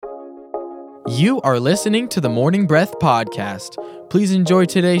You are listening to the Morning Breath Podcast. Please enjoy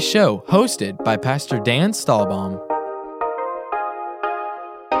today's show, hosted by Pastor Dan Stahlbaum.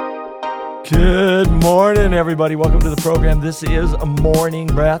 Good morning, everybody. Welcome to the program. This is a Morning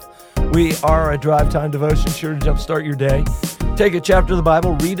Breath. We are a drive time devotion, sure to jumpstart your day. Take a chapter of the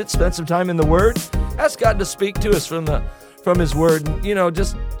Bible, read it, spend some time in the Word. Ask God to speak to us from His Word. And,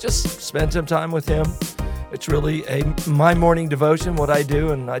 just spend some time with Him. It's really my morning devotion, what I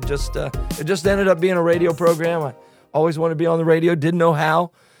do, and it just ended up being a radio program. I always wanted to be on the radio, didn't know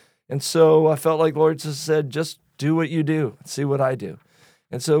how, and so I felt like the Lord just said, just do what you do, see what I do.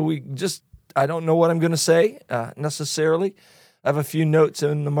 And so I don't know what I'm going to say necessarily. I have a few notes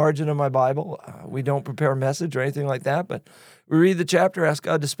in the margin of my Bible. We don't prepare a message or anything like that, but we read the chapter, ask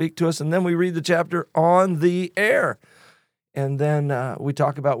God to speak to us, and then we read the chapter on the air. And then we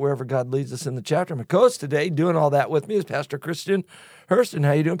talk about wherever God leads us in the chapter. My co-host today, doing all that with me, is Pastor Christian Hurston.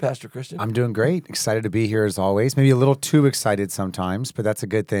 How you doing, Pastor Christian? I'm doing great. Excited to be here as always. Maybe a little too excited sometimes, but that's a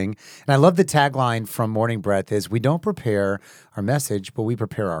good thing. And I love the tagline from Morning Breath is, we don't prepare our message, but we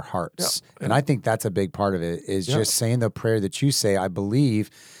prepare our hearts. Yeah. And I think that's a big part of it, is just saying the prayer that you say, I believe,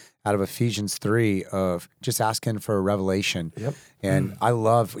 out of Ephesians 3, of just asking for a revelation. Yep. And I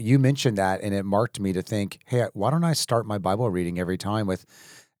love, you mentioned that, and it marked me to think, hey, why don't I start my Bible reading every time with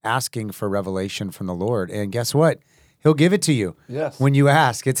asking for revelation from the Lord? And guess what? He'll give it to you when you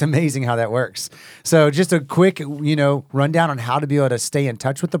ask. It's amazing how that works. So just a quick, rundown on how to be able to stay in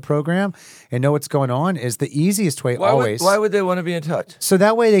touch with the program and know what's going on is the easiest way always. Why would they want to be in touch? So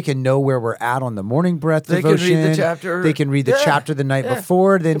that way they can know where we're at on the Morning Breath devotion. They can read the chapter. They can read the chapter the night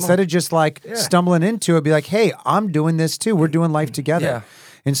before. Then instead of just stumbling into it, be like, hey, I'm doing this too. We're doing life together. Yeah.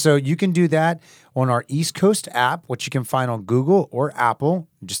 And so you can do that on our East Coast app, which you can find on Google or Apple.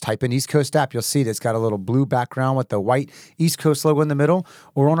 Just type in East Coast app. You'll see it. It's got a little blue background with the white East Coast logo in the middle.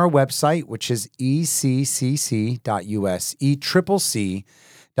 Or on our website, which is eccc.us,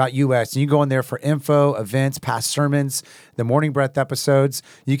 eCCC.us. And you go in there for info, events, past sermons, the Morning Breath episodes.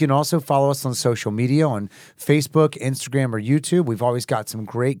 You can also follow us on social media on Facebook, Instagram, or YouTube. We've always got some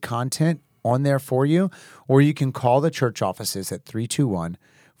great content on there for you. Or you can call the church offices at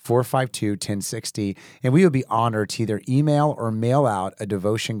 321-452-1060, and we would be honored to either email or mail out a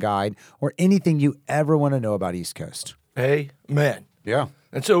devotion guide or anything you ever want to know about East Coast. Amen. Yeah.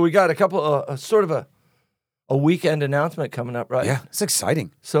 And so we got a couple sort of a weekend announcement coming up, right? Yeah, it's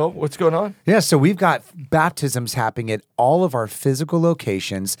exciting. So what's going on? Yeah, so we've got baptisms happening at all of our physical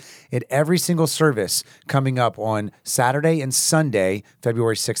locations at every single service coming up on Saturday and Sunday,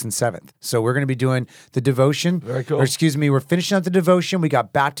 February 6th and 7th. So we're going to be doing the devotion. Very cool. We're finishing up the devotion. We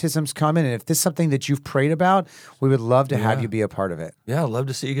got baptisms coming. And if this is something that you've prayed about, we would love to have you be a part of it. Yeah, I'd love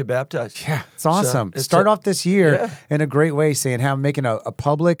to see you get baptized. Yeah, it's awesome. Start off this year in a great way, saying how I'm making a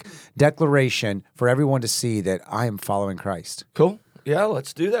public declaration for everyone to see that I am following Christ. Cool. Yeah,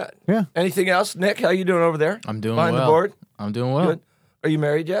 let's do that. Yeah. Anything else? Nick, how you doing over there? I'm doing Behind well. the board? I'm doing well. Good. Are you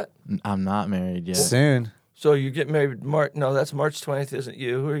married yet? I'm not married yet. Soon. So you get married No, that's March 20th, isn't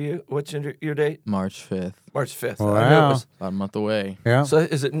you? Who are you? What's your date? March 5th. March 5th. Wow. I know it was, About a month away. Yeah. so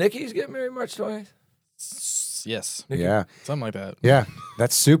is it Nikki's getting married March 20th? Yes. Nikki? Yeah. Something like that. Yeah.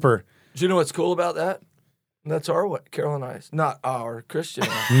 That's super. Do you know what's cool about that? That's Carol and I's. Not our Christian.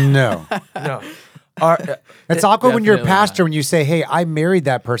 No. No. It's awkward when you're a Definitely pastor when you say, hey, I married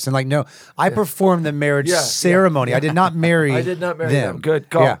that person. Like, no, I performed the marriage ceremony. I did not marry I did not marry them. Good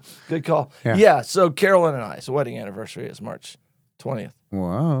call. Yeah. Good call. Yeah. Yeah, so Carolyn and I's wedding anniversary is March 20th.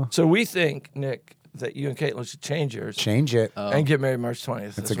 Whoa. So we think, Nick, that you and Caitlin should change yours Change it. and get married March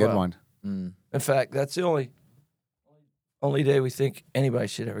 20th. That's as a good well. one. Mm. In fact, that's the only day we think anybody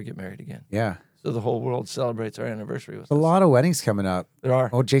should ever get married again. Yeah. So the whole world celebrates our anniversary with A us. lot of weddings coming up. There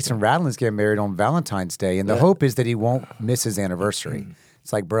are. Oh, Jason Radlin's getting married on Valentine's Day, and the hope is that he won't miss his anniversary.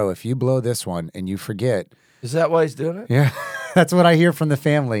 It's like, bro, if you blow this one and you forget. Is that why he's doing it? Yeah. That's what I hear from the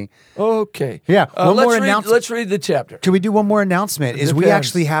family. Okay. Yeah. One more let's announcement. Let's read the chapter. Can we do one more announcement? We Depends.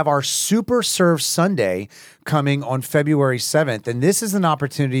 actually have our Super Serve Sunday coming on February 7th. And this is an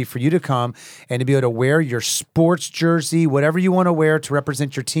opportunity for you to come and to be able to wear your sports jersey, whatever you want to wear to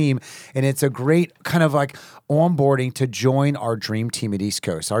represent your team. And it's a great kind of like onboarding to join our dream team at East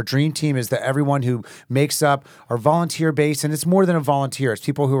Coast. Our dream team is everyone who makes up our volunteer base. And it's more than a volunteer. It's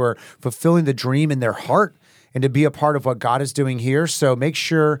people who are fulfilling the dream in their heart and to be a part of what God is doing here. So make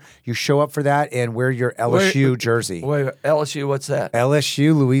sure you show up for that and wear your LSU jersey. Wait, LSU, what's that?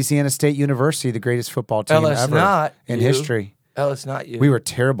 LSU, Louisiana State University, the greatest football team ever in history. It's not you. We were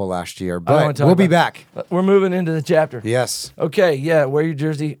terrible last year, I don't but wanna talk we'll be about back. We're moving into the chapter. Yes. Okay, yeah, wear your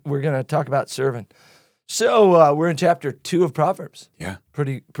jersey. We're going to talk about serving. So we're in chapter 2 of Proverbs. Yeah.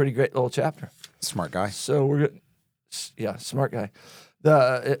 Pretty great little chapter. Smart guy. So we're good. Yeah, smart guy.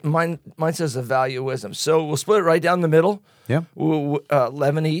 Mine says the value of wisdom. So we'll split it right down the middle. Yeah.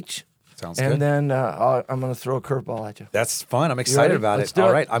 11 each. Sounds and good. then I'm going to throw a curveball at you. That's fun. I'm excited ready? about Let's it. do All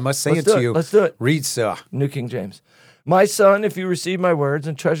it. right. I must say Let's it do to it. you. Let's do it. Read, New King James. My son, if you receive my words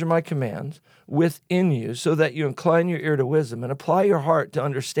and treasure my commands within you, so that you incline your ear to wisdom and apply your heart to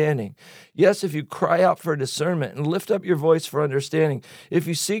understanding. Yes, if you cry out for discernment and lift up your voice for understanding, if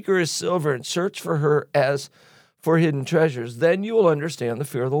you seek her as silver and search for her as for hidden treasures, then you will understand the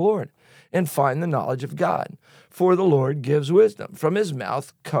fear of the Lord and find the knowledge of God. For the Lord gives wisdom. From his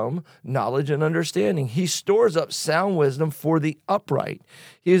mouth come knowledge and understanding. He stores up sound wisdom for the upright.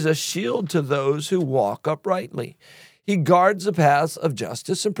 He is a shield to those who walk uprightly. He guards the paths of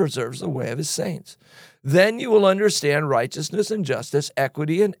justice and preserves the way of his saints. Then you will understand righteousness and justice,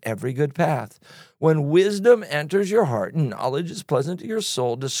 equity, and every good path. When wisdom enters your heart and knowledge is pleasant to your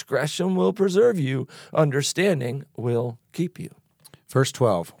soul, discretion will preserve you, understanding will keep you. Verse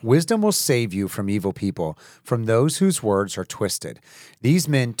 12, wisdom will save you from evil people, from those whose words are twisted. These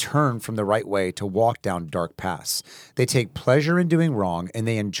men turn from the right way to walk down dark paths. They take pleasure in doing wrong, and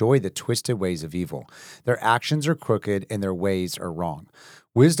they enjoy the twisted ways of evil. Their actions are crooked, and their ways are wrong.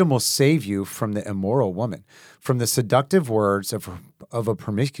 Wisdom will save you from the immoral woman, from the seductive words of a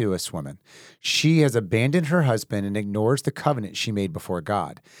promiscuous woman. She has abandoned her husband and ignores the covenant she made before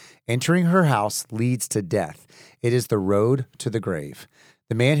God. Entering her house leads to death. It is the road to the grave.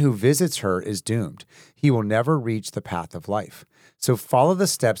 The man who visits her is doomed. He will never reach the path of life. So follow the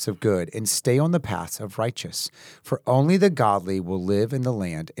steps of good and stay on the paths of righteous. For only the godly will live in the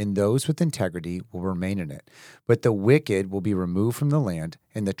land, and those with integrity will remain in it. But the wicked will be removed from the land,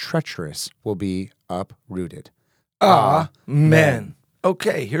 and the treacherous will be uprooted. Amen.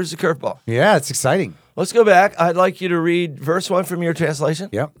 Okay, here's the curveball. Yeah, it's exciting. Let's go back. I'd like you to read verse 1 from your translation.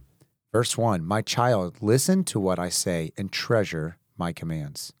 Yep. Verse 1, my child, listen to what I say and treasure my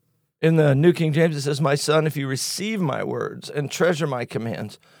commands. In the New King James, it says, my son, if you receive my words and treasure my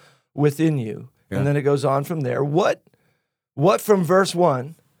commands within you. Yeah. And then it goes on from there. What from verse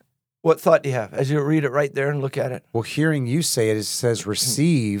 1, what thought do you have as you read it right there and look at it? Well, hearing you say it, it says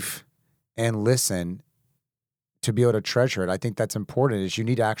receive and listen to be able to treasure it. I think that's important, is you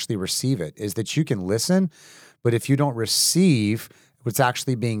need to actually receive it, is that you can listen, but if you don't receive what's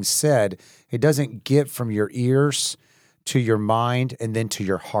actually being said, it doesn't get from your ears to your mind and then to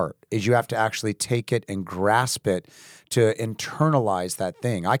your heart, is you have to actually take it and grasp it to internalize that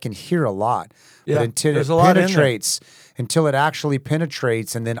thing. I can hear a lot, but until it penetrates, until it actually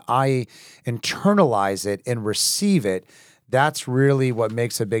penetrates and then I internalize it and receive it, that's really what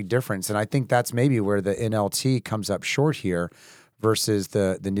makes a big difference. And I think that's maybe where the NLT comes up short here versus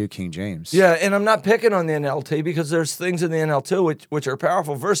the New King James. Yeah, and I'm not picking on the NLT because there's things in the NLT which are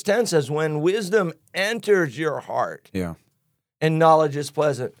powerful. Verse 10 says, when wisdom enters your heart and knowledge is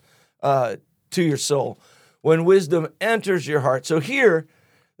pleasant to your soul. When wisdom enters your heart. So here,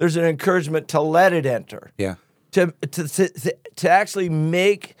 there's an encouragement to let it enter. Yeah. To actually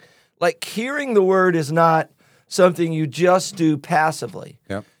make, like hearing the word is not something you just do passively.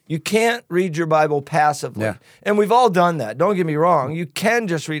 Yep. You can't read your Bible passively. Yeah. And we've all done that. Don't get me wrong. You can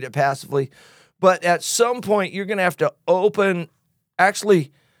just read it passively. But at some point, you're going to have to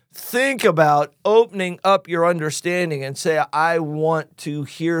actually think about opening up your understanding and say, I want to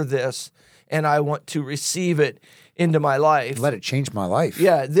hear this and I want to receive it into my life. Let it change my life.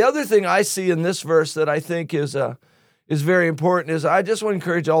 Yeah. The other thing I see in this verse that I think is very important is I just want to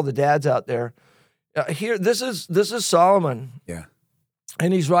encourage all the dads out there. Here, this is Solomon. Yeah.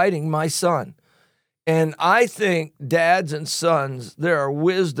 And he's writing, my son. And I think dads and sons, there's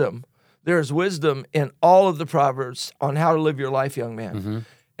wisdom in all of the Proverbs on how to live your life, young man. Mm-hmm.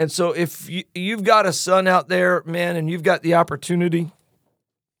 And so if you've got a son out there, man, and you've got the opportunity,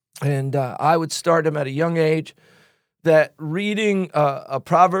 and I would start him at a young age, that reading a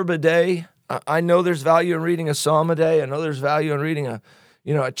proverb a day, I know there's value in reading a psalm a day. I know there's value in reading a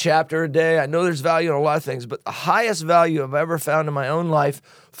chapter a day. I know there's value in a lot of things, but the highest value I've ever found in my own life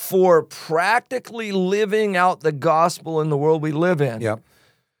for practically living out the gospel in the world we live in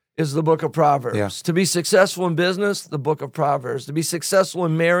is the book of Proverbs. Yeah. To be successful in business, the book of Proverbs. To be successful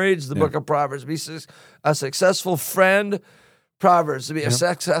in marriage, the book of Proverbs. To be a successful friend, Proverbs. To be a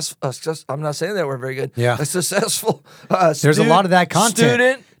I'm not saying that word very good. Yeah. A successful There's a lot of that content.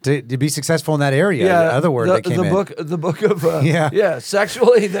 Student. To be successful in that area. Yeah, the other word that came in. The book of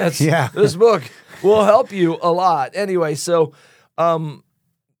sexually. This book will help you a lot. Anyway, so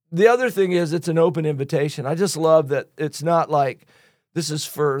the other thing is it's an open invitation. I just love that it's not like this is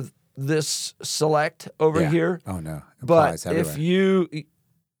for this select over here. Oh no, it but applies everywhere. if you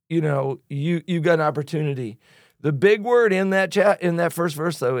you got an opportunity. The big word in that first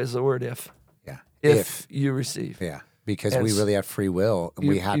verse, though, is the word if. Yeah. If you receive. Yeah. Because And we really have free will. And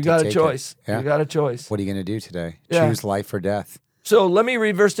we have you to got take a choice. It. Yeah. You got a choice. What are you going to do today? Yeah. Choose life or death. So let me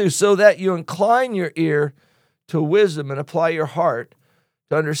read verse 2. So that you incline your ear to wisdom and apply your heart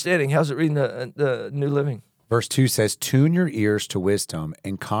to understanding. How's it reading the New Living? Verse 2 says, tune your ears to wisdom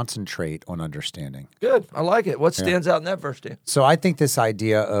and concentrate on understanding. Good. I like it. What stands out in that verse, Dan? So I think this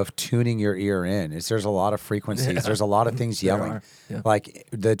idea of tuning your ear in is there's a lot of frequencies. Yeah. There's a lot of things yelling. Yeah. Like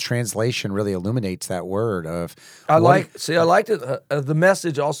the translation really illuminates that word of. I liked it. The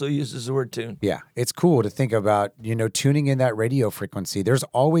Message also uses the word tune. Yeah. It's cool to think about, tuning in that radio frequency. There's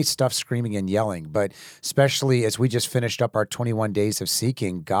always stuff screaming and yelling, but especially as we just finished up our 21 days of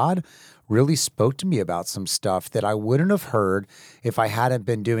seeking, God really spoke to me about some stuff that I wouldn't have heard if I hadn't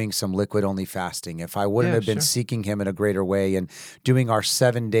been doing some liquid-only fasting, if I wouldn't have been seeking him in a greater way and doing our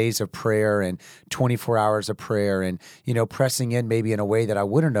 7 days of prayer and 24 hours of prayer and, pressing in maybe in a way that I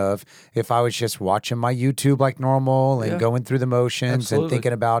wouldn't have if I was just watching my YouTube like normal and going through the motions and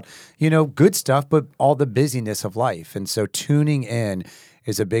thinking about, good stuff, but all the busyness of life. And so tuning in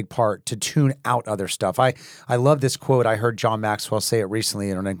is a big part to tune out other stuff. I love this quote. I heard John Maxwell say it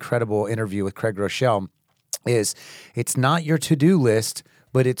recently in an incredible interview with Craig Rochelle, is it's not your to-do list,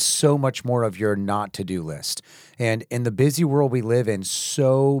 but it's so much more of your not to-do list. And in the busy world we live in,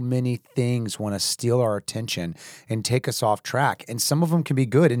 so many things want to steal our attention and take us off track. And some of them can be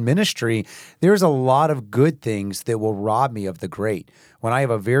good. In ministry, there's a lot of good things that will rob me of the great. When I have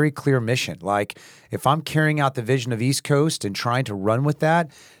a very clear mission, like if I'm carrying out the vision of East Coast and trying to run with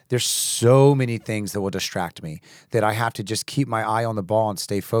that, there's so many things that will distract me that I have to just keep my eye on the ball and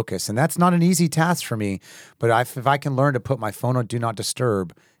stay focused. And that's not an easy task for me, but if I can learn to put my phone on Do Not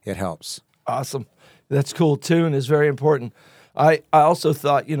Disturb, it helps. Awesome. That's cool. Tune is very important. I also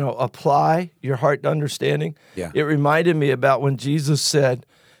thought, apply your heart to understanding. Yeah. It reminded me about when Jesus said,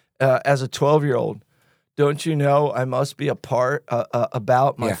 as a 12-year-old, don't you know I must be a part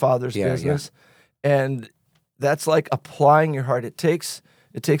about my Father's business? Yeah. And that's like applying your heart. It takes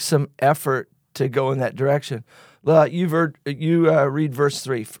some effort to go in that direction. You read verse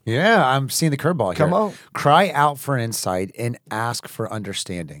 3. Yeah, I'm seeing the curveball here. Come on. Cry out for insight and ask for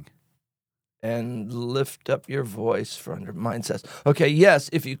understanding. And lift up your voice for mine says. Okay, yes,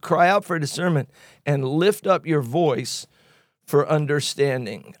 if you cry out for discernment and lift up your voice for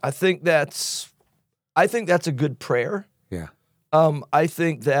understanding. I think that's a good prayer. Yeah. I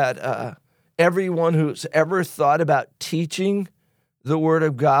think that everyone who's ever thought about teaching the Word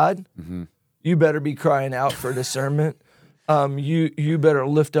of God, you better be crying out for discernment. You better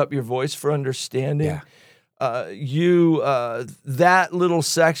lift up your voice for understanding. Yeah. That little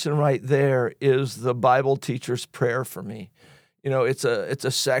section right there is the Bible teacher's prayer for me. It's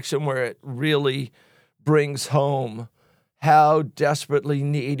a section where it really brings home how desperately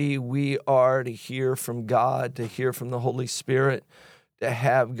needy we are to hear from God, to hear from the Holy Spirit, to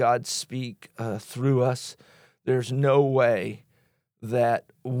have God speak through us. There's no way that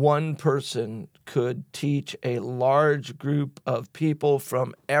one person could teach a large group of people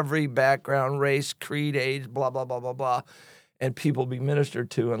from every background, race, creed, age, blah, blah, blah, blah, blah, and people be ministered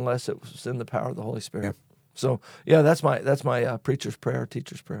to unless it was in the power of the Holy Spirit. Yeah. So, that's my preacher's prayer,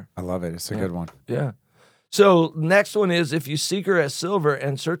 teacher's prayer. I love it. It's a good one. Yeah. So next one is, if you seek her as silver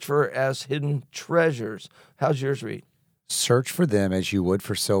and search for her as hidden treasures. How's yours read? Search for them as you would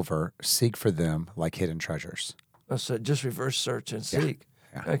for silver. Seek for them like hidden treasures. So just reverse search and seek.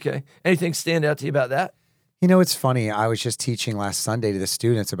 Yeah. Okay. Anything stand out to you about that? It's funny. I was just teaching last Sunday to the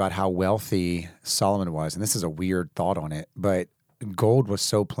students about how wealthy Solomon was. And this is a weird thought on it, but gold was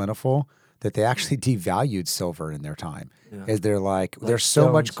so plentiful that they actually devalued silver in their time. Yeah. As they're like there's so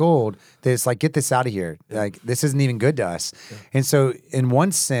much gold that it's like, get this out of here. Yeah. Like, this isn't even good to us. Yeah. And so in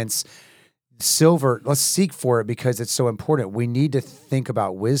one sense, silver, let's seek for it because it's so important. We need to think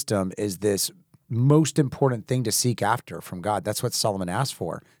about wisdom as this most important thing to seek after from God. That's what Solomon asked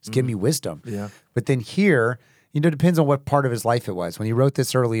for, is give me wisdom. Yeah. But then here, it depends on what part of his life it was. When he wrote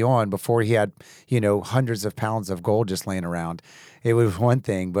this early on, before he had, hundreds of pounds of gold just laying around, it was one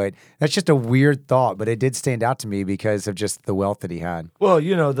thing. But that's just a weird thought, but it did stand out to me because of just the wealth that he had. Well,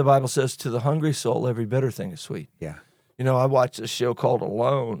 the Bible says, to the hungry soul, every bitter thing is sweet. Yeah. I watched a show called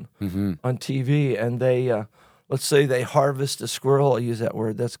Alone on TV, and they, let's say they harvest a squirrel. I'll use that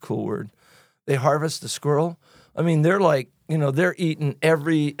word. That's a cool word. They harvest the squirrel. I mean, they're like, they're eating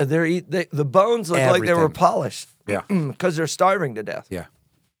the bones look like they were polished. Yeah. Because they're starving to death. Yeah.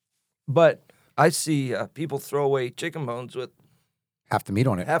 But I see people throw away chicken bones with half the meat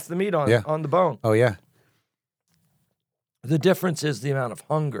on it. On the bone. Oh, yeah. The difference is the amount of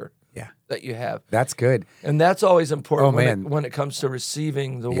hunger Yeah. that you have. That's good. And that's always important Oh, when, man. when it comes to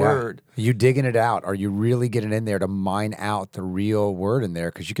receiving the Yeah. word. You digging it out? Are you really getting in there to mine out the real word in there?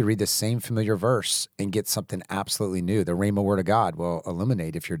 Because you could read the same familiar verse and get something absolutely new. The Rhema word of God will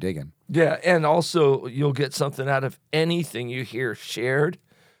illuminate if you're digging. Yeah, and also you'll get something out of anything you hear shared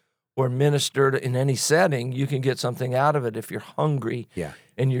or ministered in any setting. You can get something out of it if you're hungry Yeah.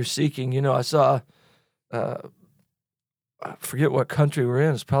 and you're seeking. You know, I saw, I forget what country we're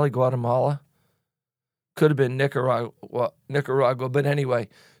in. It's probably Guatemala. Could have been Nicaragua. But anyway,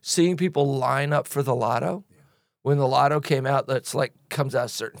 seeing people line up for the lotto. When the lotto came out, that's like comes out a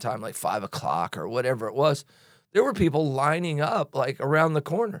certain time, like 5 o'clock or whatever it was. There were people lining up like around the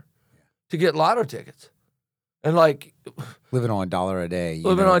corner to get lotto tickets. And like Living on $1 a day.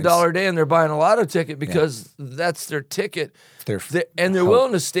 living on $1 a day, and they're buying a lotto ticket because that's their ticket. And they're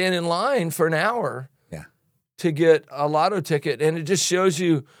willing to stand in line for an hour Yeah. to get a lotto ticket. And it just shows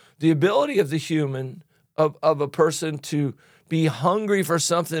you the ability of the human, of a person to be hungry for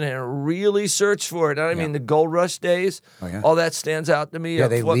something and really search for it. I mean, the gold rush days, all that stands out to me. Yeah,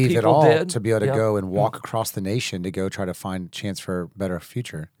 of they what leave it people all did. to be able to go and walk across the nation to go try to find a chance for a better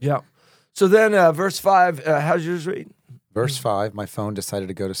future. Yeah. So then verse 5, how's yours read? Verse 5, my phone decided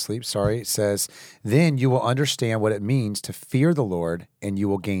to go to sleep. Sorry. It says, then you will understand what it means to fear the Lord, and you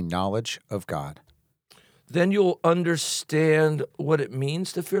will gain knowledge of God. Then you'll understand what it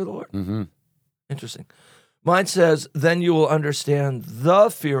means to fear the Lord. Mm-hmm. Interesting. Mine says, then you will understand the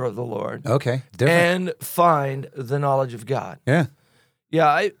fear of the Lord Okay. Different. and find the knowledge of God. Yeah.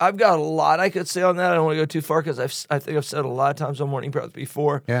 Yeah, I've got a lot I could say on that. I don't want to go too far because I think I've said a lot of times on Morning Breath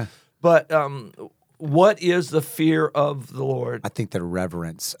before. Yeah. But what is the fear of the Lord? I think the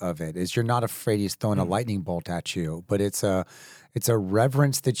reverence of it is you're not afraid he's throwing a lightning bolt at you, but it's a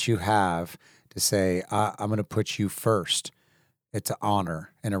reverence that you have to say, I'm going to put you first. It's an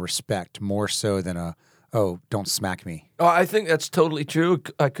honor and a respect more so than don't smack me. Oh, I think that's totally true.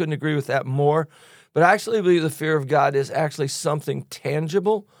 I couldn't agree with that more. But I actually believe the fear of God is actually something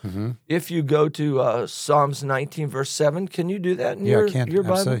tangible. Mm-hmm. If you go to Psalms 19, verse 7, can you do that in Yeah, your, I can. your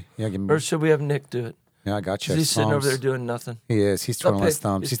Bible? Absolutely. Yeah, give me, Or should we have Nick do it? yeah, I got you. Is he sitting over Psalms- there doing nothing? He is. He's twiddling his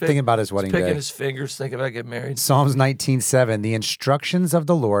thumbs. He's thinking about his wedding He's picking day. his fingers, thinking about getting married. Psalms 19:7, the instructions of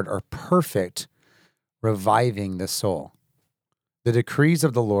the Lord are perfect, reviving the soul. The decrees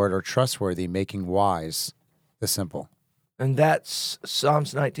of the Lord are trustworthy, making wise the simple. And that's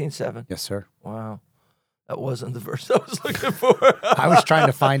Psalms 19:7. Yes, sir. Wow. That wasn't the verse I was looking for. I was trying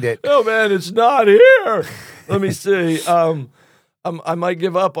to find it. Oh, man, it's not here. Let me see. I might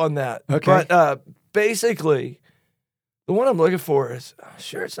give up on that. Okay. But basically, the one I'm looking for is,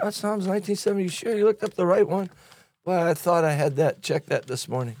 sure, it's not Psalms 19:7. You sure you looked up the right one? Well, I thought I had that. Check that this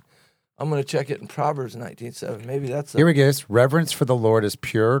morning. I'm going to check it in Proverbs 19:7. Maybe that's the Here we go. Reverence for the Lord is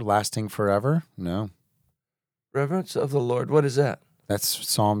pure, lasting forever. No, reverence of the Lord. What is that? that's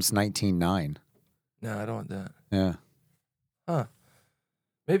Psalms 19:9. No, I don't want that. Yeah, Huh.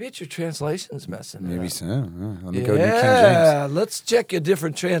 Maybe it's your translation's messing it maybe up. so. Let me go New King James. Let's check a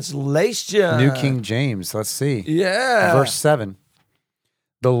different translation. New King James. Let's see. Yeah. Verse 7.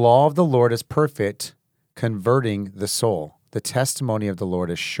 The law of the Lord is perfect, converting the soul. The testimony of the Lord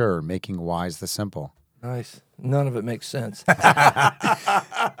is sure, making wise the simple. Nice. None of it makes sense.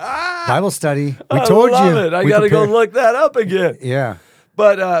 Bible study. We told I love you. it. I We got to go prepared- look that up again. Yeah.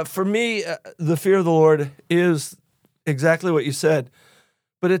 But for me, the fear of the Lord is exactly what you said.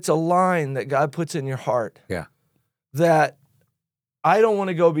 But it's a line that God puts in your heart Yeah. that I don't want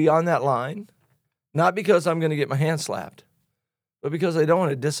to go beyond that line, not because I'm going to get my hand slapped, but because I don't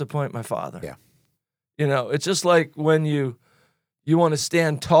want to disappoint my Father. Yeah. You know, it's just like when you want to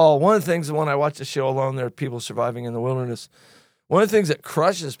stand tall. One of the things when I watch the show Alone, there are people surviving in the wilderness. One of the things that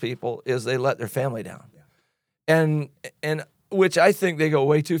crushes people is they let their family down. And which I think they go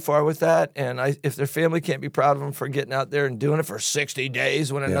way too far with that. And if their family can't be proud of them for getting out there and doing it for 60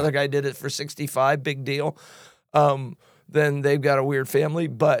 days when another guy did it for 65, big deal, then they've got a weird family.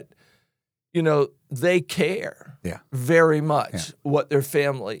 But, you know, they care very much what their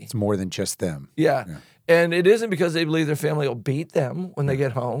family. It's more than just them. Yeah. And it isn't because they believe their family will beat them when they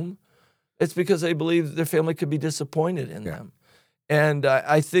get home. It's because they believe their family could be disappointed in them. And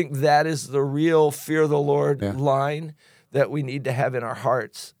I think that is the real fear of the Lord line that we need to have in our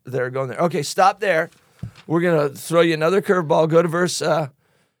hearts that are going there. Okay, stop there. We're going to throw you another curveball. Go to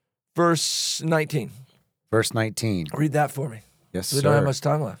verse 19. Verse 19. Read that for me. Yes, We sir. don't have much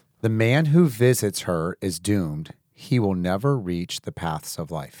time left. The man who visits her is doomed. He will never reach the paths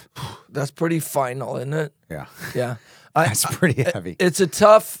of life. That's pretty final, isn't it? Yeah. Yeah. That's pretty heavy. It's a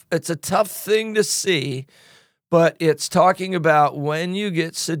tough thing to see, But it's talking about when you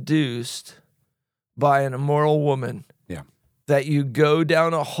get seduced by an immoral woman, that you go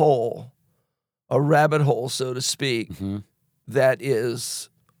down a hole, a rabbit hole, so to speak, that is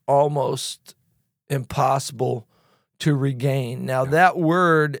almost impossible to regain. Now, that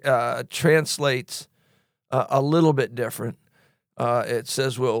word translates a little bit different. It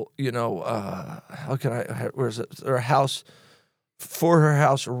says, well, how can where is it? Her house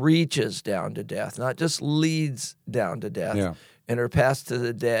reaches down to death, not just leads down to death, and her path to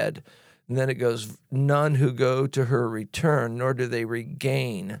the dead. And then it goes, none who go to her return, nor do they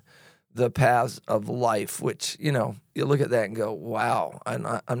regain the paths of life, which, you look at that and go, wow,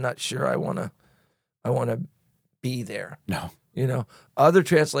 I'm not sure I want to be there. No. Other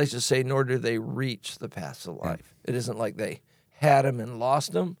translations say, nor do they reach the paths of life. It isn't like they had them and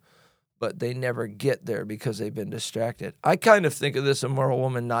lost them, but they never get there because they've been distracted. I kind of think of this immoral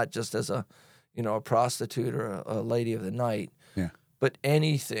woman not just as a prostitute or a lady of the night, but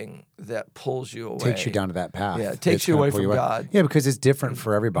anything that pulls you away. Takes you down to that path. Yeah, it takes you away from God. Yeah, because it's different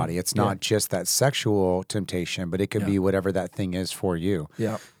for everybody. It's not just that sexual temptation, but it could be whatever that thing is for you.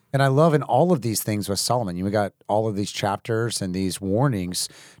 Yeah. And I love in all of these things with Solomon, we got all of these chapters and these warnings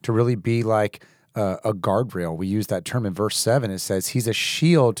to really be like a guardrail. We use that term in verse 7. It says, he's a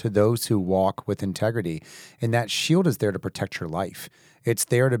shield to those who walk with integrity. And that shield is there to protect your life. It's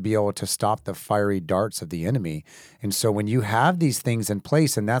there to be able to stop the fiery darts of the enemy. And so when you have these things in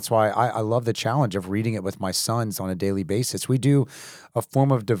place, and that's why I love the challenge of reading it with my sons on a daily basis. We do a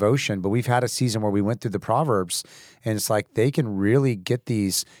form of devotion, but we've had a season where we went through the Proverbs, and it's like they can really get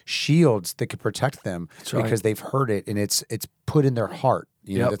these shields that could protect them because they've heard it, and it's put in their heart.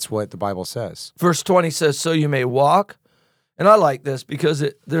 That's what the Bible says. Verse 20 says, so you may walk. And I like this because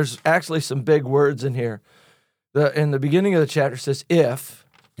there's actually some big words in here. In the beginning of the chapter says, if.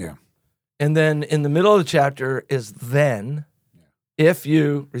 Yeah. And then in the middle of the chapter is then. Yeah. If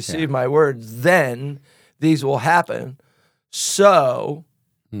you receive my words, then these will happen. So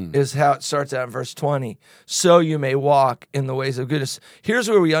is how it starts out in verse 20. So you may walk in the ways of goodness. Here's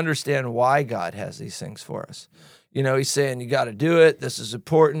where we understand why God has these things for us. He's saying you got to do it. This is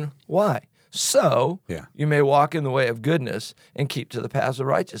important. Why? So you may walk in the way of goodness and keep to the paths of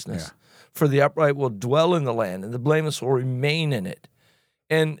righteousness. Yeah. For the upright will dwell in the land, and the blameless will remain in it.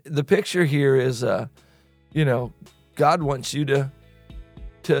 And the picture here is, God wants you to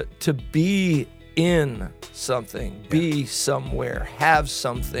be in something, be somewhere, have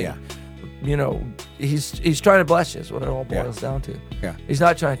something. Yeah. He's trying to bless you is what it all boils down to. Yeah. He's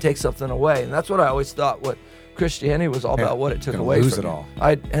not trying to take something away. And that's what I always thought what Christianity was all about, what it took away from it all.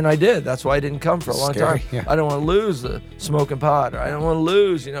 I did. That's why I didn't come for a long time. Yeah. I don't want to lose the smoking pot, or I don't want to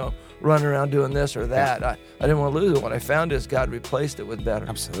lose, running around doing this or that. I didn't want to lose it. What I found is God replaced it with better.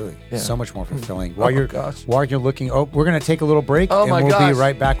 Absolutely. Yeah. So much more fulfilling. While you're looking, we're going to take a little break, and we'll be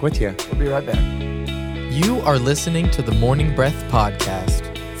right back with you. We'll be right back. You are listening to the Morning Breath podcast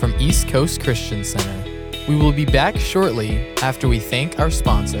from East Coast Christian Center. We will be back shortly after we thank our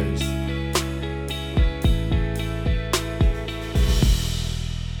sponsors.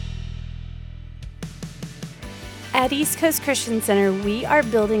 At East Coast Christian Center, we are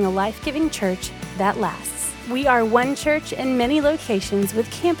building a life-giving church that lasts. We are one church in many locations with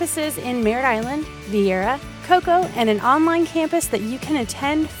campuses in Merritt Island, Viera, Cocoa, and an online campus that you can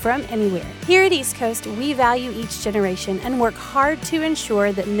attend from anywhere. Here at East Coast, we value each generation and work hard to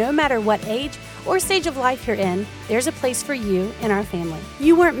ensure that no matter what age or stage of life you're in, there's a place for you in our family.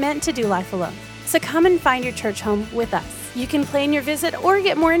 You weren't meant to do life alone, so come and find your church home with us. You can plan your visit or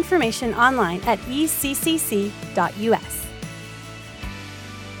get more information online at eccc.us.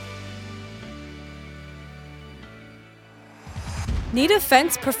 Need a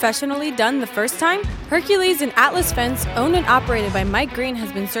fence professionally done the first time? Hercules and Atlas Fence, owned and operated by Mike Green,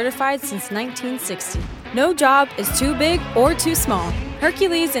 has been certified since 1960. No job is too big or too small.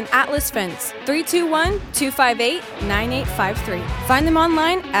 Hercules and Atlas Fence, 321-258-9853. Find them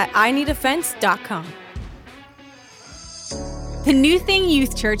online at ineedafence.com. The New Thing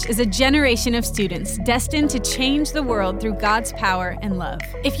Youth Church is a generation of students destined to change the world through God's power and love.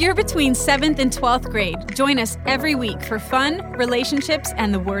 If you're between 7th and 12th grade, join us every week for fun, relationships,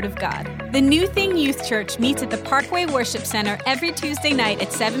 and the Word of God. The New Thing Youth Church meets at the Parkway Worship Center every Tuesday night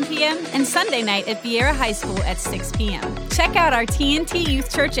at 7 p.m. and Sunday night at Viera High School at 6 p.m. Check out our TNT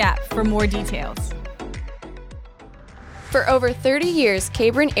Youth Church app for more details. For over 30 years,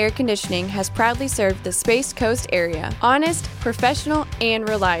 Cabron Air Conditioning has proudly served the Space Coast area. Honest, professional, and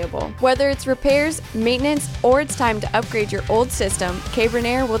reliable. Whether it's repairs, maintenance, or it's time to upgrade your old system, Cabron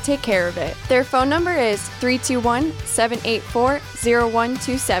Air will take care of it. Their phone number is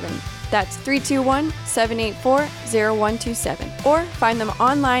 321-784-0127. That's 321-784-0127. Or find them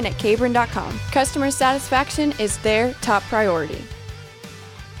online at cabron.com. Customer satisfaction is their top priority.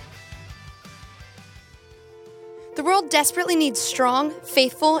 The world desperately needs strong,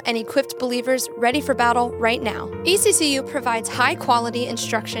 faithful, and equipped believers ready for battle right now. ECCU provides high-quality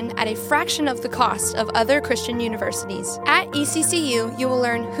instruction at a fraction of the cost of other Christian universities. At ECCU, you will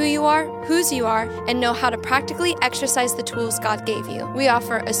learn who you are, whose you are, and know how to practically exercise the tools God gave you. We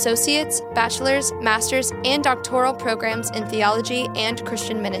offer associates, bachelor's, master's, and doctoral programs in theology and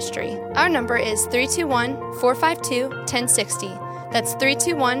Christian ministry. Our number is 321-452-1060. That's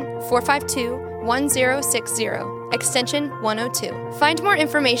 321-452-1060. Extension 102. Find more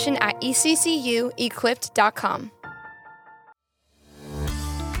information at eccuequipped.com.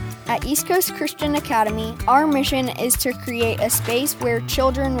 At East Coast Christian Academy, our mission is to create a space where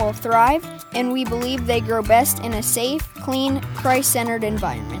children will thrive, and we believe they grow best in a safe, clean, Christ-centered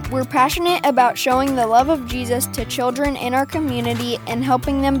environment. We're passionate about showing the love of Jesus to children in our community and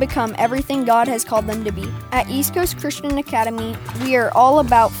helping them become everything God has called them to be. At East Coast Christian Academy, we are all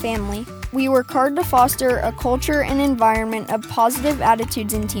about family. We work hard to foster a culture and environment of positive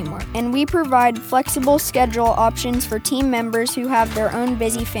attitudes and teamwork, and we provide flexible schedule options for team members who have their own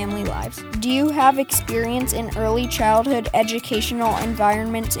busy family lives. Do you have experience in early childhood educational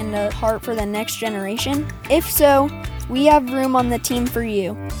environments and a heart for the next generation? If so, we have room on the team for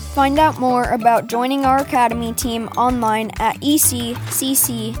you. Find out more about joining our Academy team online at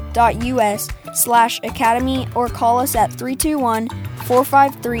eccc.us/academy or call us at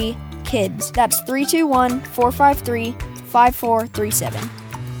 321-453-KIDS. That's 321-453-5437.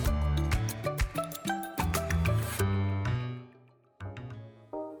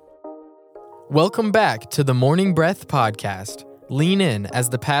 Welcome back to the Morning Breath podcast. Lean in as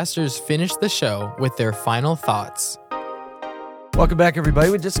the pastors finish the show with their final thoughts. Welcome back, everybody.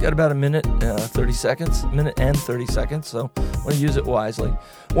 We just got about a minute and 30 seconds, so I want to use it wisely.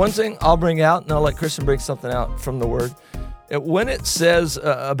 One thing I'll bring out, and I'll let Kristen bring something out from the Word. When it says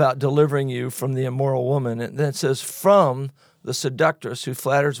about delivering you from the immoral woman, and then it says from the seductress who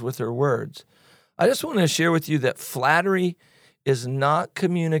flatters with her words. I just want to share with you that flattery is not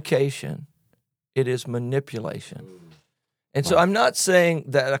communication. It is manipulation. And so I'm not saying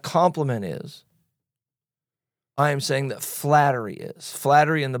that a compliment is. I am saying that flattery is.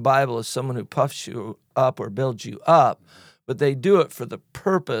 Flattery in the Bible is someone who puffs you up or builds you up, but they do it for the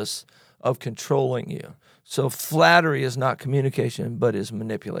purpose of controlling you. So flattery is not communication, but is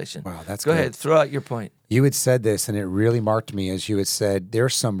manipulation. Wow, that's Go good. ahead, throw out your point. You had said this, and it really marked me as you had said,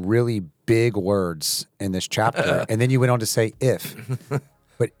 there's some really big words in this chapter. And then you went on to say if.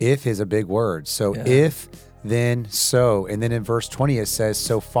 But if is a big word. So if, then so. And then in verse 20 it says,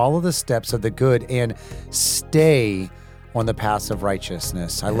 so follow the steps of the good and stay on the paths of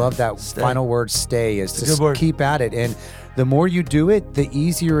righteousness. I love that final word, stay, is to keep at it. And the more you do it, the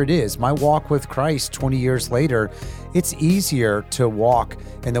easier it is. My walk with Christ 20 years later, it's easier to walk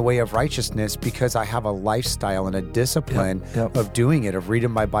in the way of righteousness because I have a lifestyle and a discipline of doing it, of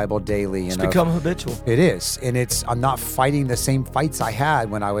reading my Bible daily. It's become habitual. It is. And I'm not fighting the same fights I had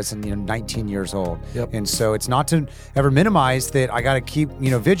when I was 19 years old. And so it's not to ever minimize that I got to keep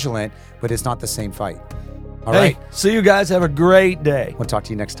vigilant, but it's not the same fight. All right. See you guys. Have a great day. We'll talk to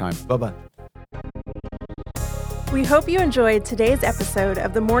you next time. Bye-bye. We hope you enjoyed today's episode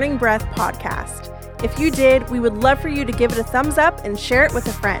of the Morning Breath podcast. If you did, we would love for you to give it a thumbs up and share it with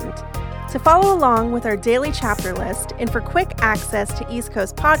a friend. To follow along with our daily chapter list and for quick access to East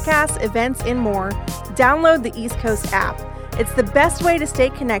Coast podcasts, events, and more, download the East Coast app. It's the best way to stay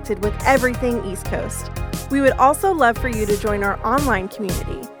connected with everything East Coast. We would also love for you to join our online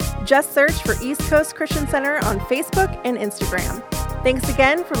community. Just search for East Coast Christian Center on Facebook and Instagram. Thanks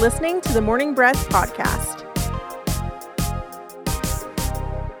again for listening to the Morning Breath podcast.